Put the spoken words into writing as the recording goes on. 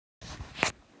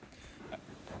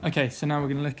Okay, so now we're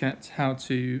going to look at how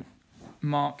to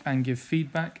mark and give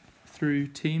feedback through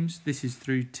Teams. This is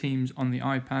through Teams on the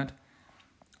iPad.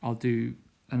 I'll do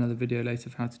another video later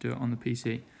of how to do it on the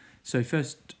PC. So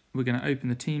first we're going to open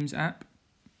the Teams app.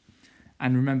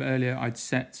 And remember earlier I'd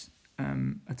set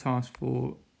a task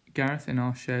for Gareth in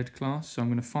our shared class. So I'm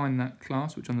going to find that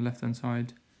class, which on the left hand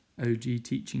side, OG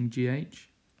Teaching GH.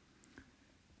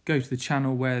 Go to the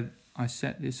channel where I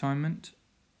set the assignment.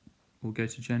 Or go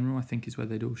to general, I think is where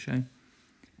they'd all show.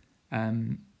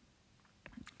 And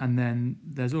then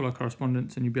there's all our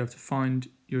correspondence and you'll be able to find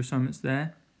your assignments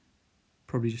there,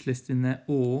 probably just listed in there,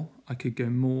 or I could go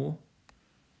more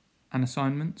and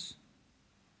assignments.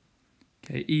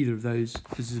 Okay, either of those,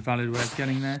 this is a valid way of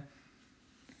getting there.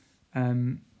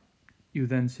 You'll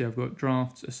then see I've got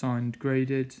drafts, assigned,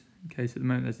 graded. Okay, so at the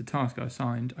moment there's the task I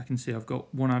assigned. I can see I've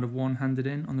got 1 out of 1 handed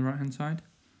in on the right hand side.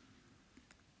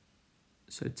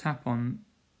 So tap on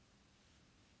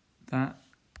that.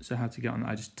 So how to get on that,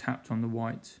 I just tapped on the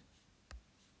white.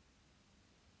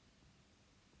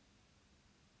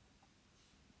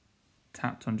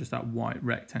 Tapped on just that white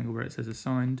rectangle where it says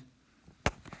assigned.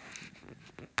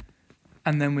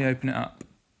 And then we open it up.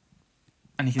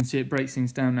 And you can see it breaks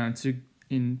things down now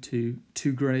into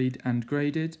to grade and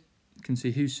graded. You can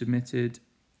see who's submitted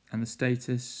and the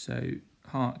status. So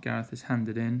Gareth is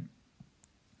handed in.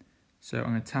 So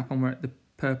I'm going to tap on where the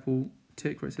purple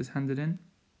tick where it says handed in.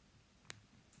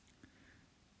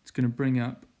 It's going to bring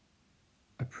up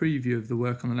a preview of the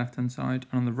work on the left hand side,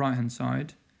 and on the right hand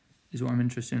side is what I'm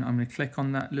interested in. I'm going to click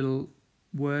on that little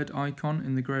word icon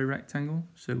in the grey rectangle.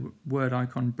 So word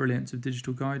icon, Brilliance of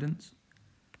Digital Guidance.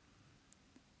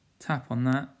 Tap on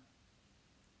that.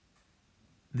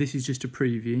 This is just a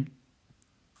preview.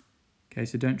 Okay,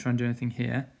 so don't try and do anything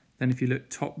here. Then if you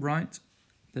look top right,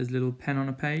 there's a little pen on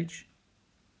a page.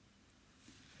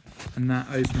 And that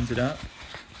opens it up.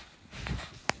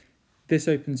 This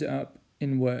opens it up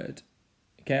in Word.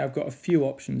 Okay, I've got a few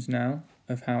options now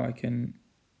of how I can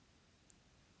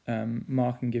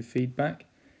mark and give feedback.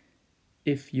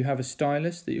 If you have a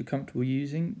stylus that you're comfortable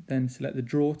using, then select the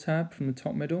Draw tab from the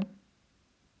top middle.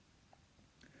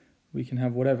 We can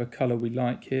have whatever colour we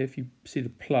like here. If you see the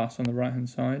plus on the right hand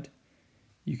side,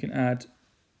 you can add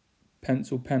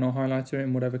pencil, pen or highlighter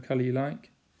in whatever colour you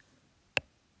like.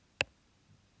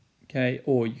 Okay,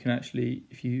 or you can actually,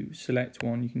 if you select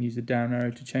one, you can use the down arrow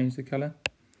to change the colour.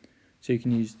 So you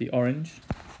can use the orange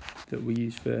that we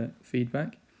use for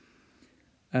feedback.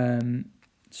 And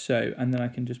then I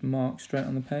can just mark straight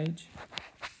on the page.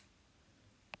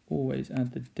 Always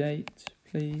add the date,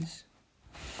 please.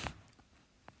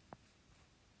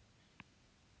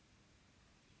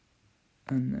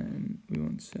 And then we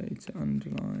want to say to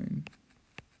underline.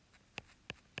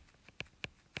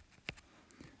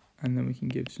 And then we can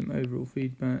give some overall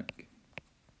feedback.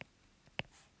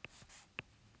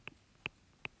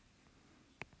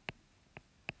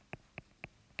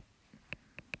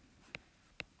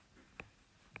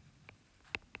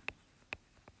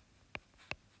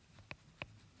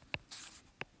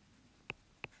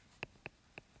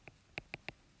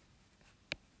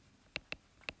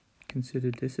 Consider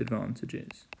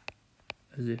disadvantages,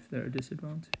 as if there are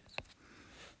disadvantages.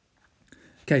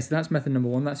 Okay, so that's method number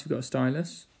 1, that's if you've got a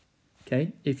stylus.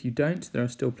 Okay, if you don't, there are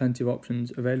still plenty of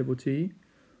options available to you.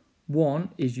 One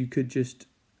is you could just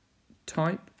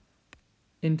type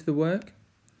into the work.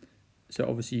 So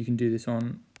obviously you can do this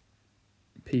on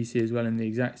PC as well in the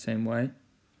exact same way.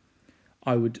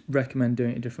 I would recommend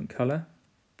doing it a different colour.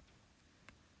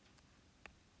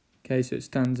 Okay, so it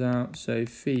stands out, so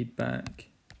feedback.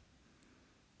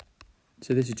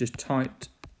 So this is just typed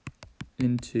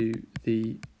into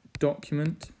the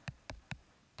document.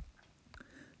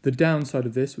 The downside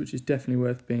of this, which is definitely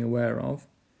worth being aware of,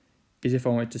 is if I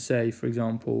wanted to say, for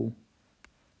example,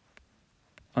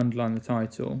 underline the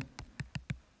title,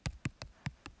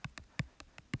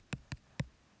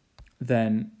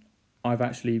 then I've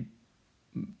actually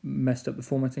messed up the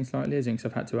formatting slightly, as in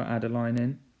because I've had to add a line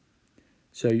in.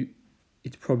 So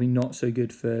it's probably not so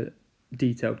good for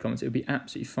detailed comments. It would be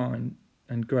absolutely fine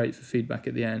and great for feedback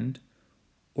at the end,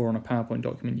 or on a PowerPoint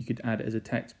document you could add it as a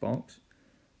text box.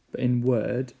 But in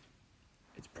Word,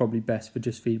 it's probably best for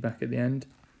just feedback at the end.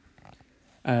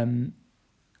 The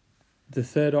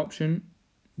third option,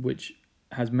 which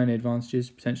has many advantages,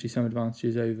 potentially some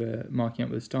advantages over marking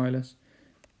up with a stylus,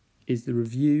 is the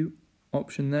review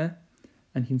option there.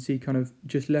 And you can see kind of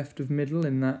just left of middle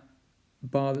in that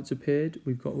bar that's appeared,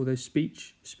 we've got all those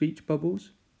speech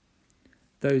bubbles.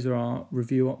 Those are our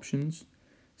review options.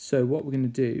 So what we're going to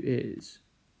do is,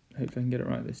 hopefully I can get it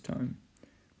right this time,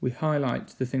 we highlight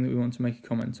the thing that we want to make a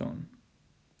comment on.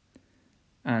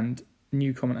 And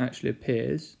new comment actually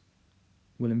appears.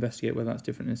 We'll investigate whether that's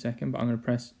different in a second, but I'm going to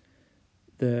press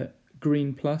the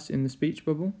green plus in the speech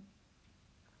bubble,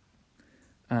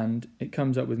 and it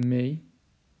comes up with me.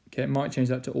 Okay, it might change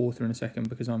that to author in a second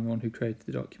because I'm the one who created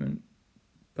the document,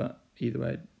 but either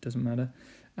way, it doesn't matter.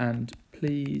 And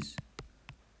please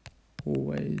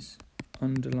always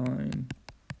underline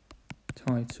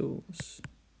titles.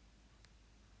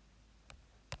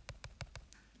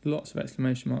 Lots of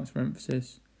exclamation marks for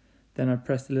emphasis. Then I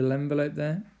press the little envelope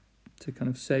there to kind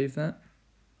of save that.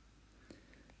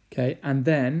 Okay, and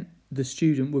then the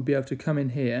student will be able to come in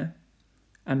here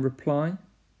and reply.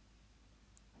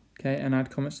 Okay, and add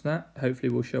comments to that. Hopefully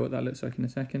we'll show what that looks like in a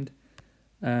second.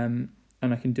 And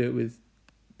I can do it with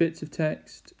bits of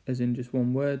text, as in just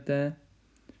one word there.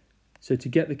 So to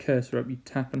get the cursor up, you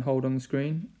tap and hold on the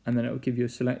screen, and then it will give you a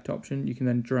select option. You can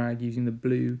then drag using the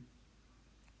blue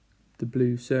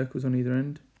circles on either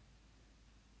end.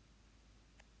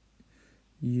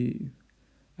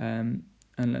 And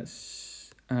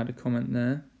let's add a comment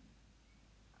there.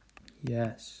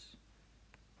 Yes.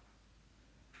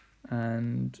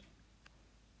 And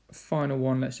final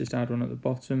one, let's just add one at the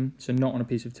bottom. So not on a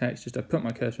piece of text, just I put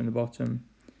my cursor on the bottom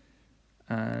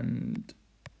and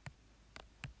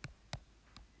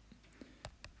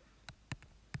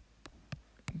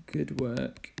good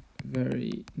work,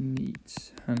 very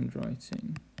neat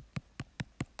handwriting.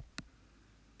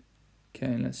 Okay,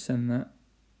 and let's send that.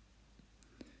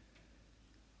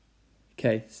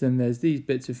 Okay, so then there's these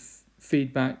bits of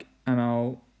feedback, and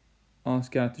I'll ask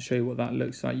Gareth to show you what that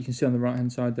looks like. You can see on the right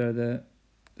hand side there are the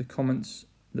comments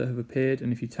that have appeared,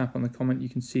 and if you tap on the comment you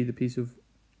can see the piece of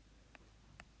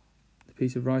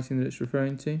writing that it's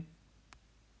referring to.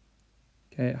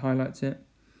 Okay, it highlights it.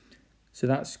 So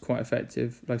that's quite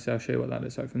effective. Like I say, I'll show you what that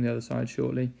looks like from the other side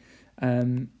shortly.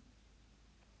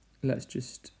 Let's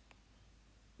just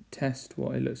test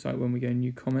what it looks like when we go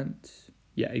new comment.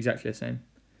 Yeah, exactly the same.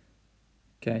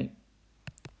 Okay.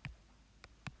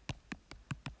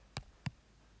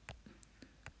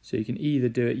 So you can either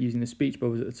do it using the speech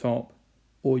bubbles at the top,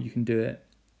 or you can do it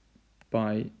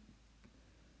by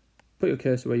put your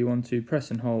cursor where you want to, press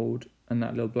and hold, and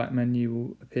that little black menu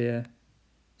will appear,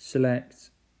 select,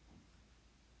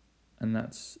 and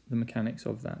that's the mechanics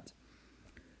of that.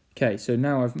 Okay, so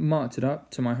now I've marked it up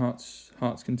to my heart's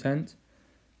content.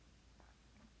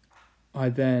 I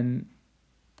then,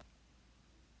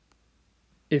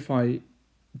 if I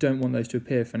don't want those to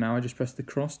appear for now, I just press the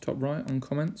cross top right on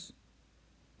comments.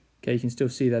 Okay, you can still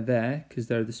see they're there because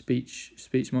they're the speech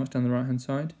marks down the right hand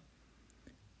side.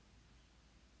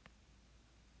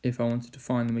 If I wanted to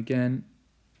find them again,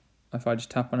 if I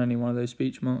just tap on any one of those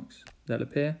speech marks, they'll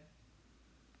appear.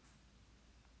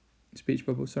 Speech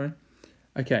bubble, sorry.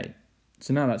 Okay,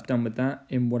 so now that's done with that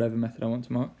in whatever method I want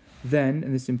to mark. Then,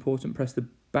 and this is important, press the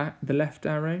left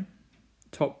arrow,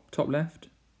 top left,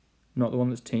 not the one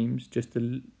that's Teams, just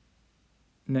the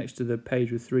next to the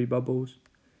page with 3 bubbles.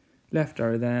 Left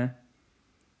arrow there,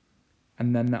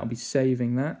 and then that'll be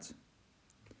saving that.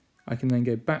 I can then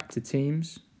go back to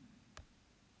Teams.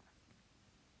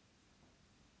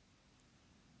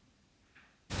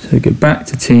 So go back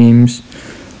to Teams,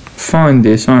 find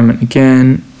the assignment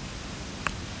again.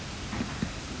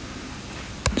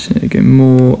 So go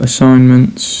more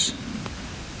assignments.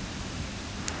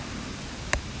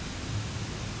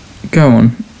 Go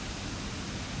on.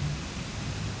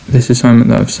 This assignment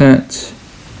that I've set.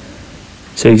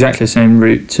 So exactly the same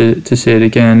route to see it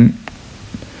again.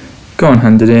 Go on,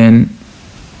 hand it in,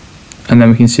 and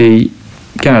then we can see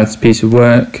Gareth's piece of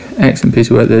work, excellent piece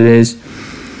of work that it is,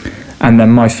 and then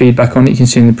my feedback on it. You can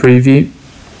see in the preview.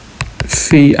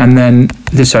 And then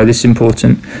this is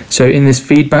important. So in this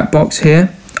feedback box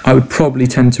here, I would probably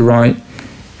tend to write,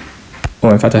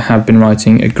 or in fact I have been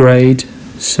writing, a grade.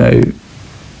 So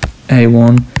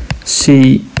A1,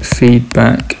 see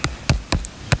feedback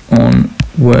on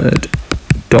Word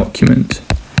document.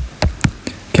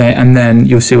 Okay, and then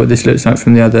you'll see what this looks like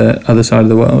from the other side of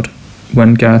the world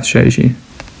when Gareth shows you.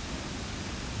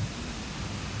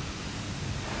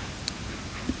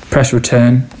 Press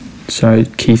return. So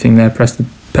key thing there, press the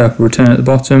purple return at the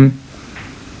bottom.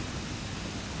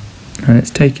 And it's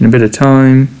taking a bit of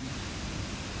time.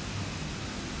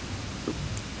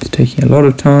 It's taking a lot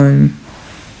of time.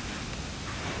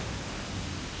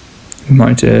 I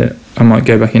might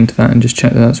go back into that and just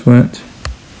check that that's worked.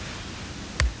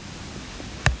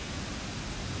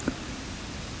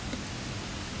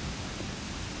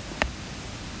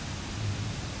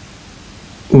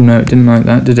 Oh no, it didn't like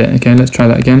that, did it? Okay, let's try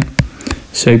that again.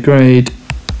 So grade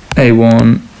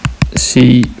A1,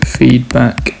 see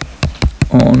feedback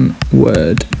on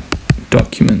Word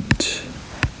document.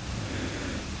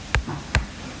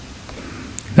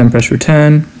 then press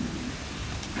return.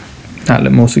 That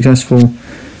looked more successful.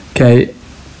 Okay,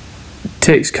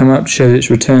 ticks come up to show that it's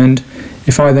returned.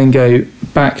 If I then go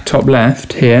back top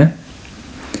left here,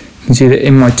 you can see that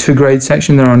in my to grade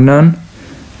section there are none,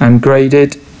 and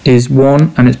graded is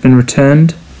 1 and it's been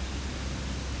returned.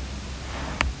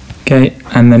 Okay,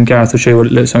 and then Gareth will show you what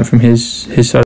it looks like from his side.